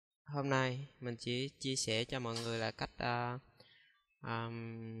Hôm nay mình chỉ chia sẻ cho mọi người là cách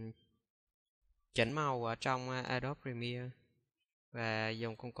um, chỉnh màu ở trong Adobe Premiere và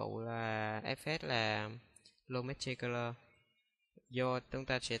dùng công cụ là effect là Lumetri Color. Vô chúng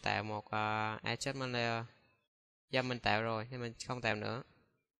ta sẽ tạo một adjustment layer. Do mình tạo rồi nên mình không tạo nữa.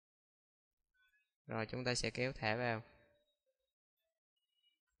 Rồi chúng ta sẽ kéo thả vào.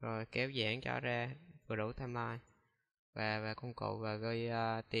 Rồi kéo giãn cho ra vừa đủ timeline. Và công cụ và ghi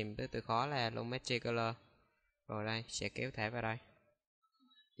tìm tới từ khóa là Lumetri Color. Rồi đây sẽ kéo thả vào đây.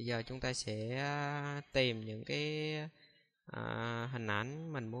 Bây giờ chúng ta sẽ tìm những cái hình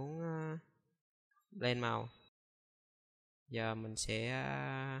ảnh mình muốn lên màu. Giờ mình sẽ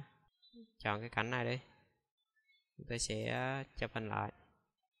chọn cái cảnh này đi. Chúng ta sẽ chụp hình lại.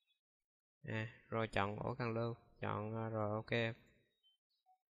 Rồi chọn ổ cần lưu, chọn rồi ok.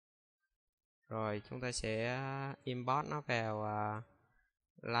 Rồi chúng ta sẽ import nó vào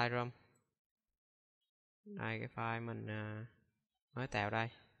lightroom. Đây cái file mình mới tạo đây.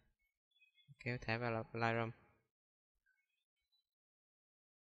 Kéo thả vào lightroom.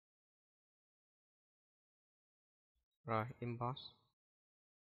 Rồi import.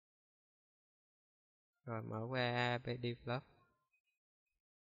 Rồi mở qua develop.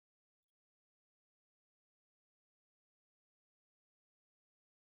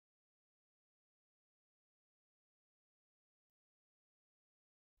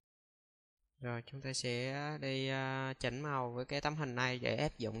 Rồi chúng ta sẽ đi chỉnh màu với cái tấm hình này để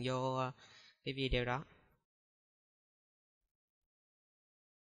áp dụng vô cái video đó.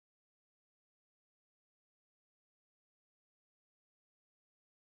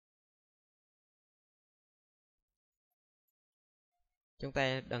 Chúng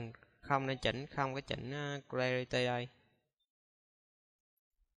ta không nên chỉnh, không có chỉnh clarity đây.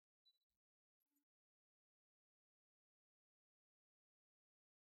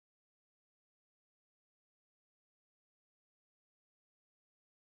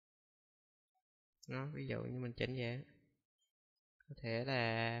 Đó, ví dụ như mình chỉnh vậy. Có thể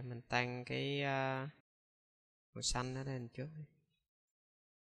là mình tăng cái màu xanh nó lên trước.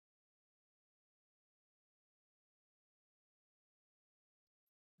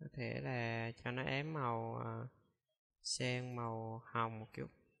 Có thể là cho nó ém màu sang màu hồng một chút.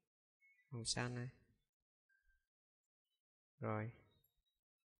 Màu xanh này. Rồi.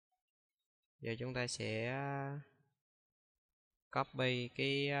 Giờ chúng ta sẽ copy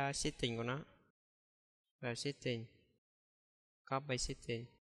cái setting của nó. Vào setting. Copy setting.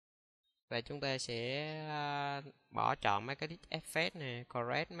 Và chúng ta sẽ bỏ chọn mấy cái effect này,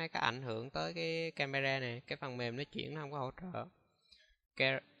 correct mấy cái ảnh hưởng tới cái camera này, cái phần mềm nó chuyển nó không có hỗ trợ.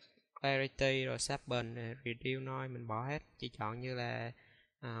 Clarity rồi sharpen này, reduce noise mình bỏ hết, chỉ chọn như là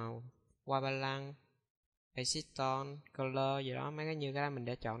white balance, basic tone, color gì đó, mấy cái như cái đó mình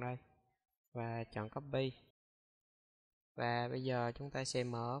đã chọn đây. Và chọn copy. Và bây giờ chúng ta sẽ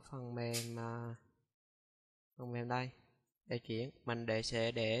mở phần mềm đây để chuyển. Mình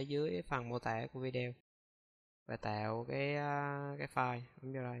sẽ để dưới phần mô tả của video và tạo cái file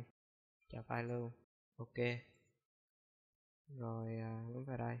bấm vào đây, chọn file luôn, ok. Rồi bấm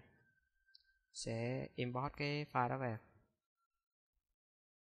vào đây, sẽ import cái file đó vào.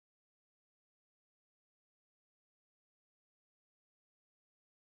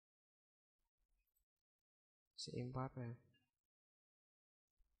 Sẽ import vào,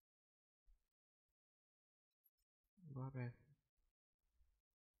 import vào.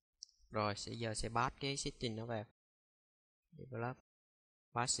 Rồi giờ sẽ pass cái setting nó vào, develop,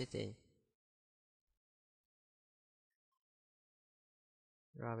 pass setting.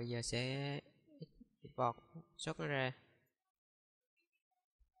 Rồi bây giờ sẽ export, xuất nó ra,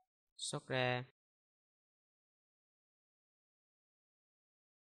 xuất ra.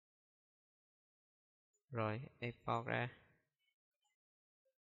 Rồi export ra.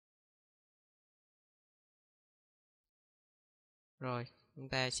 Rồi chúng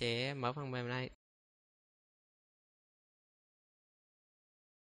ta sẽ mở phần mềm này,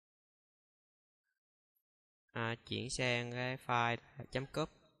 chuyển sang cái file .cúp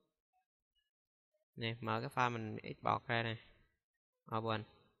nè, mở cái file mình export ra này, open.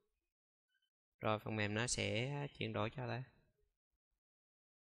 Rồi phần mềm nó sẽ chuyển đổi cho ta,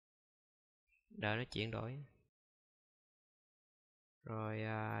 đợi nó chuyển đổi. Rồi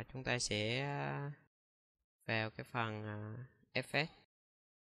chúng ta sẽ vào cái phần effect,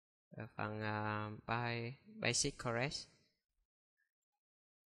 phần basic correct.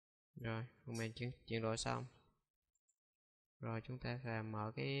 Rồi phần mềm chuyển đổi xong. Rồi chúng ta phải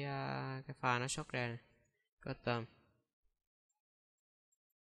mở cái file nó xuất ra này, custom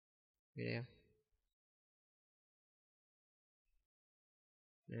video,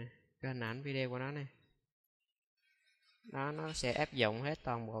 nè, cái hình ảnh video của nó nè. Đó, nó sẽ áp dụng hết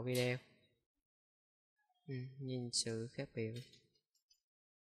toàn bộ video. Nhìn sự khác biệt.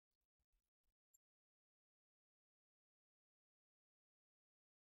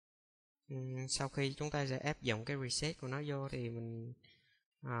 Sau khi chúng ta sẽ áp dụng cái reset của nó vô thì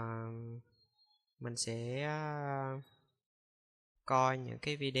mình sẽ coi những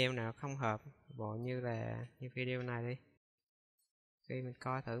cái video nào không hợp, bộ như video này đi. Khi mình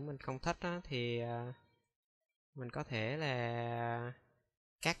coi thử mình không thích đó, thì mình có thể là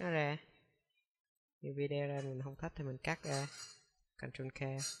cắt nó ra. Như video ra mình không thích thì mình cắt ra, Ctrl K.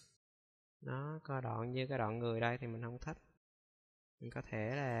 Nó có đoạn như cái đoạn người đây thì mình không thích, mình có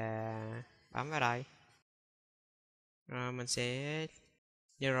thể là bấm vào đây. Mình sẽ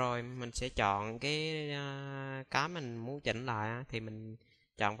rồi mình sẽ chọn cái mình muốn chỉnh lại thì mình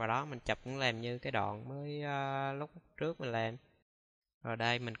chọn vào đó, mình chụp cũng làm như cái đoạn mới lúc trước mình làm. Rồi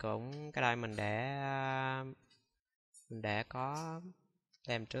đây mình cũng cái đây mình đã có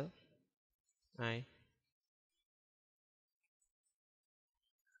làm trước đây.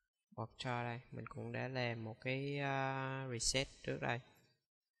 Bật cho đây mình cũng đã làm một cái reset trước đây.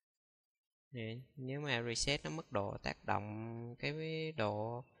 Nếu mà reset nó mức độ tác động, cái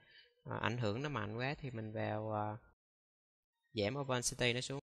độ ảnh hưởng nó mạnh quá thì mình vào giảm opacity nó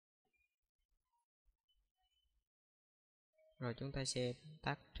xuống. Rồi chúng ta sẽ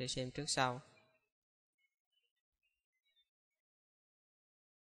tắt để xem trước sau.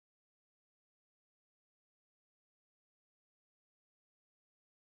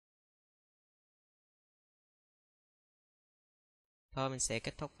 Thôi mình sẽ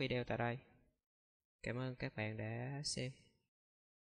kết thúc video tại đây. Cảm ơn các bạn đã xem.